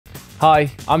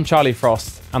Hi, I'm Charlie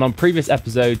Frost, and on previous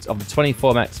episodes of the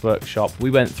 24MX workshop,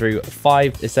 we went through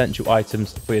 5 essential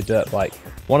items for your dirt bike,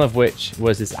 one of which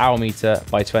was this hour meter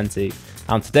by 20.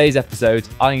 On today's episode,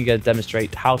 I'm going to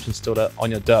demonstrate how to install it on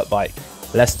your dirt bike.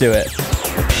 Let's do it.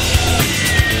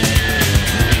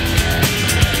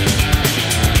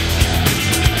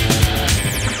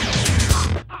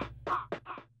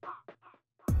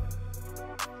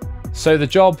 So the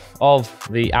job of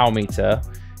the hour meter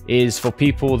is for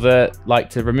people that like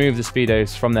to remove the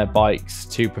speedos from their bikes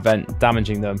to prevent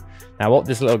damaging them. Now what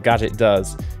this little gadget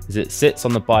does is it sits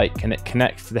on the bike and it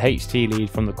connects to the HT lead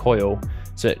from the coil,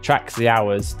 so it tracks the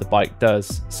hours the bike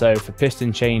does. So for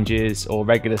piston changes or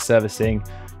regular servicing,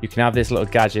 you can have this little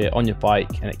gadget on your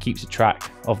bike and it keeps a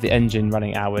track of the engine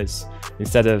running hours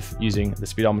instead of using the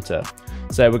speedometer.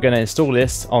 So we're going to install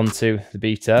this onto the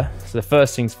Beta. So the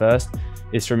first things first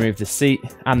is to remove the seat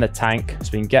and the tank so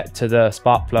we can get to the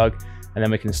spark plug, and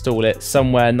then we can install it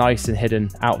somewhere nice and hidden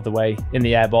out of the way in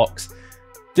the airbox.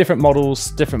 Different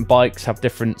models, different bikes have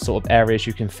different sort of areas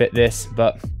you can fit this,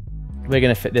 but we're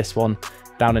going to fit this one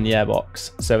down in the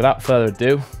airbox. So without further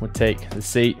ado, we'll take the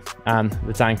seat and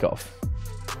the tank off.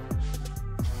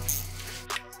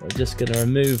 So we're just going to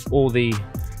remove all the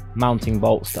mounting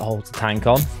bolts that hold the tank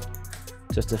on.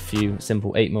 Just a few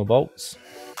simple 8mm bolts.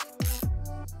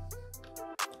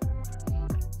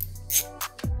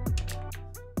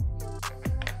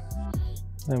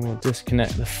 Then we'll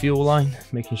disconnect the fuel line,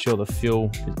 making sure the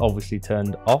fuel is obviously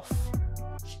turned off.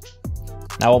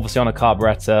 Now obviously on a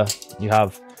carburetor, you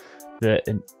have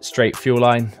the straight fuel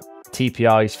line.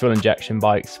 TPI's fuel injection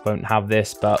bikes won't have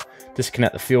this, but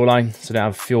disconnect the fuel line so don't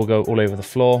have fuel go all over the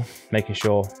floor, making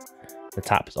sure the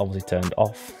tap is obviously turned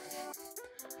off.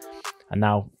 And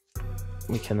now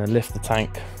we can then lift the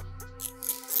tank.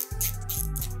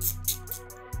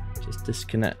 Just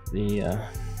disconnect the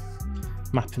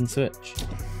mapping switch.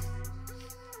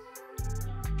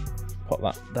 Put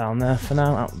that down there for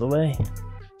now, out of the way.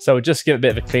 So we'll just give it a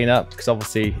bit of a clean up because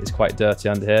obviously it's quite dirty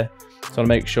under here. So I want to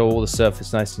make sure all the surface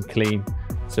is nice and clean,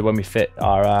 so when we fit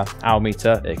our hour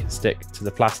meter, it can stick to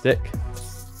the plastic.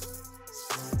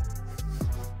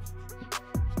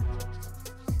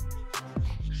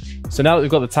 So now that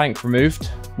we've got the tank removed,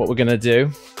 what we're going to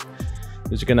do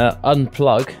is we're going to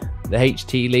unplug the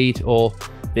HT lead or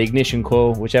the ignition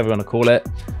coil, whichever you want to call it.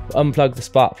 Unplug the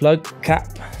spark plug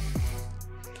cap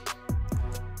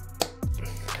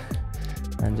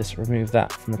and just remove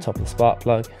that from the top of the spark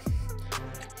plug,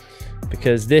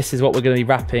 because this is what we're going to be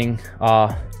wrapping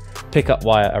our pickup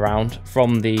wire around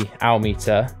from the hour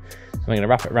meter. I'm going to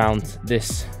wrap it around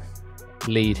this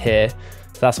lead here,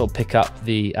 so that's what will pick up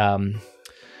the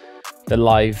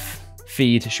live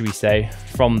feed, should we say,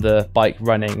 from the bike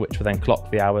running, which will then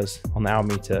clock the hours on the hour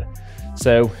meter.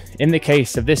 So in the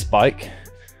case of this bike,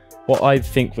 what I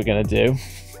think we're going to do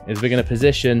is we're going to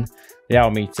position the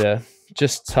hour meter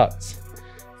just tucked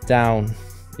down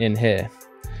in here.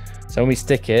 So when we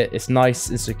stick it, it's nice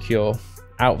and secure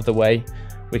out of the way.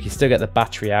 We can still get the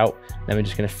battery out. Then we're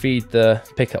just going to feed the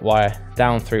pickup wire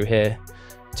down through here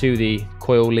to the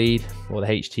coil lead or the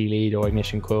HT lead or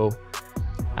ignition coil.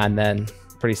 And then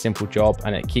pretty simple job,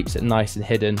 and it keeps it nice and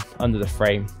hidden under the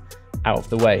frame out of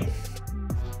the way.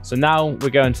 So now we're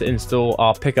going to install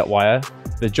our pickup wire.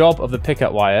 The job of the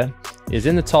pickup wire is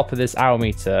in the top of this hour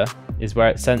meter is where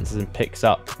it senses and picks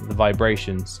up the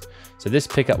vibrations. So this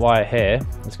pickup wire here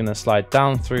is going to slide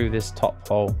down through this top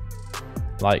hole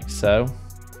like so.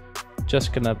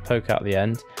 Just going to poke out the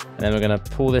end, and then we're going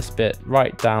to pull this bit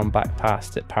right down back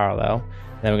past it parallel.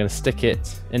 And then we're going to stick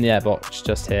it in the airbox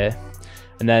just here.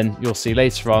 And then you'll see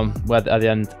later on where the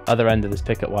other end of this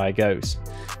pickup wire goes.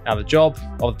 Now the job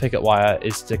of the pickup wire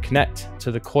is to connect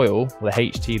to the coil, or the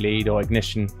HT lead or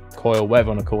ignition coil,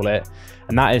 whatever you want to call it,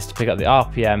 and that is to pick up the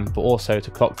RPM, but also to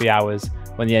clock the hours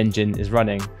when the engine is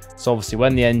running. So obviously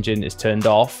when the engine is turned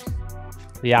off,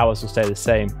 the hours will stay the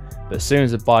same, but as soon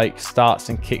as the bike starts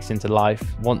and kicks into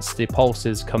life, once the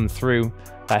pulses come through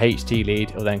that HT lead,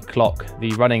 it will then clock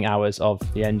the running hours of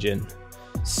the engine.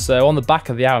 So on the back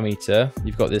of the hour meter,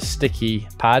 you've got this sticky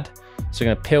pad. So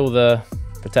we're going to peel the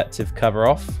protective cover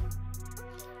off,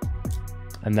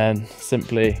 and then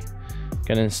simply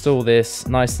going to install this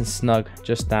nice and snug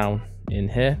just down in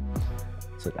here,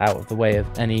 so it's out of the way of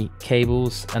any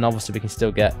cables, and obviously we can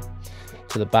still get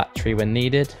to the battery when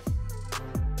needed.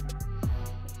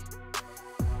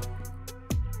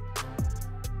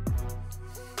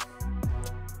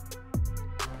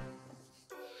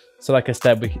 So like I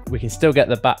said, we can still get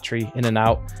the battery in and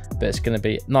out, but it's going to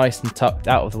be nice and tucked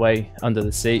out of the way under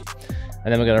the seat.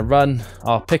 And then we're going to run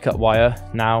our pickup wire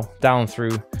now down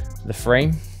through the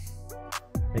frame.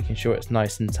 making sure it's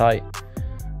nice and tight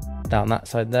down that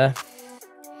side there.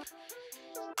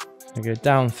 I go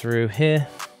down through here,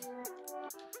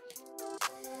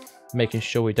 making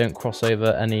sure we don't cross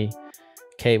over any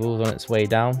cables on its way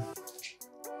down.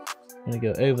 I'm going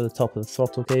to go over the top of the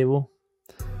throttle cable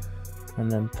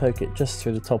and then poke it just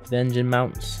through the top of the engine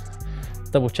mounts,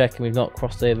 double checking we've not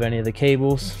crossed over any of the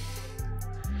cables.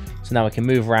 So now we can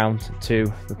move around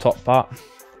to the top part.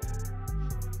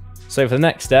 So for the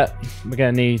next step, we're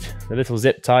going to need the little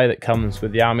zip tie that comes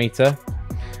with the hour meter.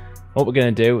 What we're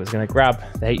going to do is going to grab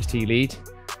the HT lead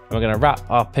and we're going to wrap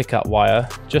our pickup wire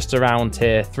just around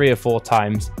here 3 or 4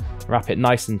 times, wrap it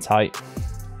nice and tight.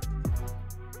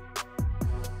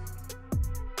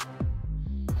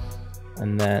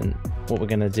 And then what we're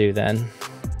going to do then,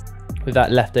 with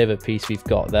that leftover piece we've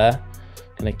got there,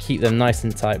 going to keep them nice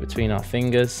and tight between our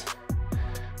fingers.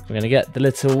 We're going to get the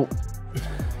little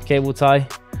cable tie,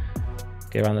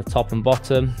 go around the top and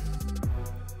bottom,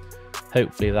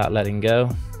 hopefully without letting go.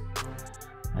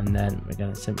 And then we're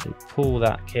going to simply pull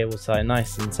that cable tie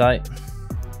nice and tight.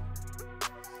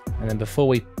 And then before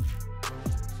we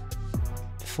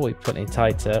put any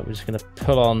tighter, we're just going to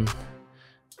pull on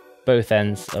both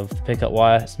ends of the pickup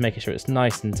wire, just making sure it's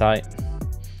nice and tight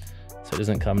so it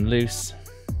doesn't come loose.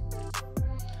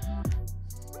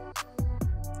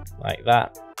 Like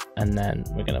that. And then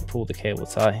we're going to pull the cable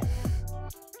tie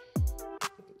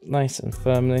nice and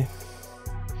firmly.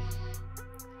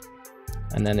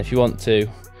 And then if you want to,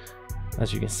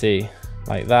 as you can see,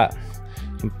 like that,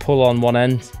 you can pull on one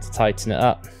end to tighten it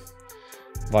up,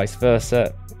 vice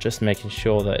versa, just making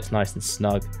sure that it's nice and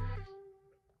snug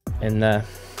in there,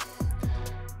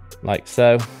 like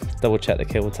so. Double check the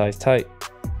cable tie is tight.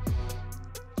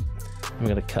 I'm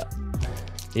going to cut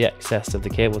the excess of the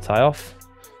cable tie off.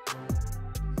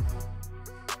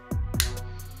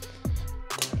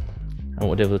 And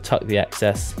we'll do is tuck the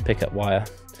excess pickup wire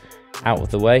out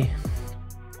of the way.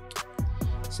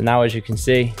 So now, as you can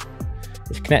see,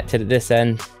 it's connected at this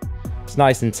end. It's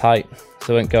nice and tight,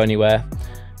 so it won't go anywhere.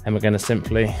 And we're going to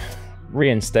simply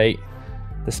reinstate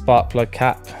the spark plug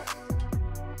cap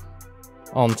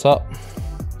on top.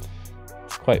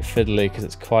 It's quite fiddly because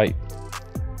it's quite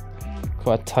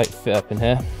a tight fit up in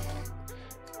here.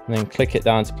 And then click it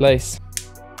down into place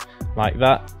like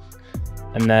that.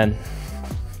 And then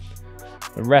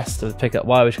the rest of the pickup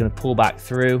wire, we're just going to pull back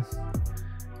through.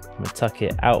 I'm going to tuck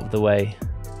it out of the way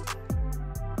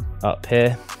up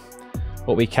here.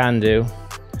 What we can do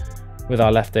with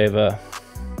our leftover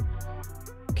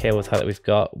cable tie that we've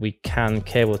got, we can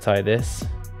cable tie this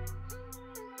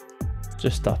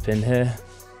just up in here.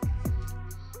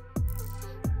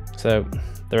 So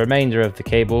the remainder of the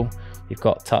cable we've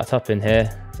got tucked up in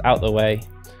here. It's out the way.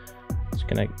 Just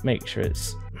going to make sure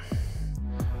it's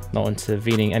not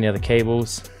intervening any other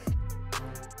cables.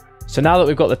 So now that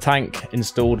we've got the tank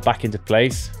installed back into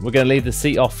place, we're going to leave the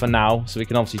seat off for now so we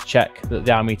can obviously check that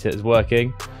the hour meter is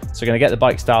working. So we're going to get the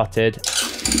bike started.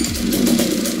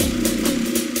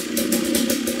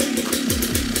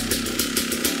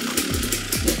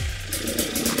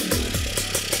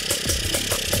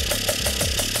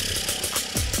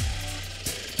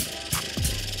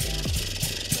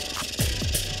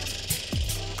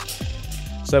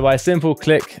 So by a simple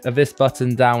click of this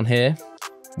button down here,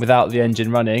 without the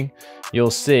engine running,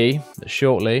 you'll see that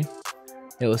shortly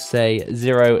it will say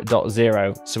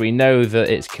 0.0. So we know that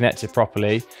it's connected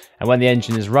properly. And when the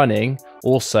engine is running,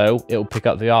 also it will pick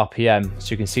up the RPM.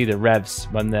 So you can see the revs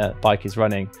when the bike is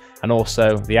running. And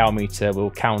also the hour meter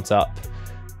will count up.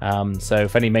 So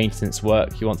if any maintenance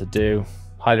work you want to do,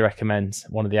 highly recommend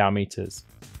one of the hour meters.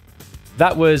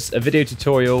 That was a video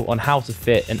tutorial on how to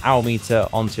fit an hour meter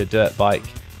onto your dirt bike.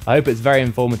 I hope it's very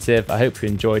informative. I hope you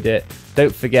enjoyed it.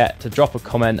 Don't forget to drop a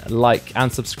comment, like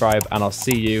and subscribe, and I'll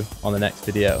see you on the next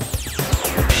video.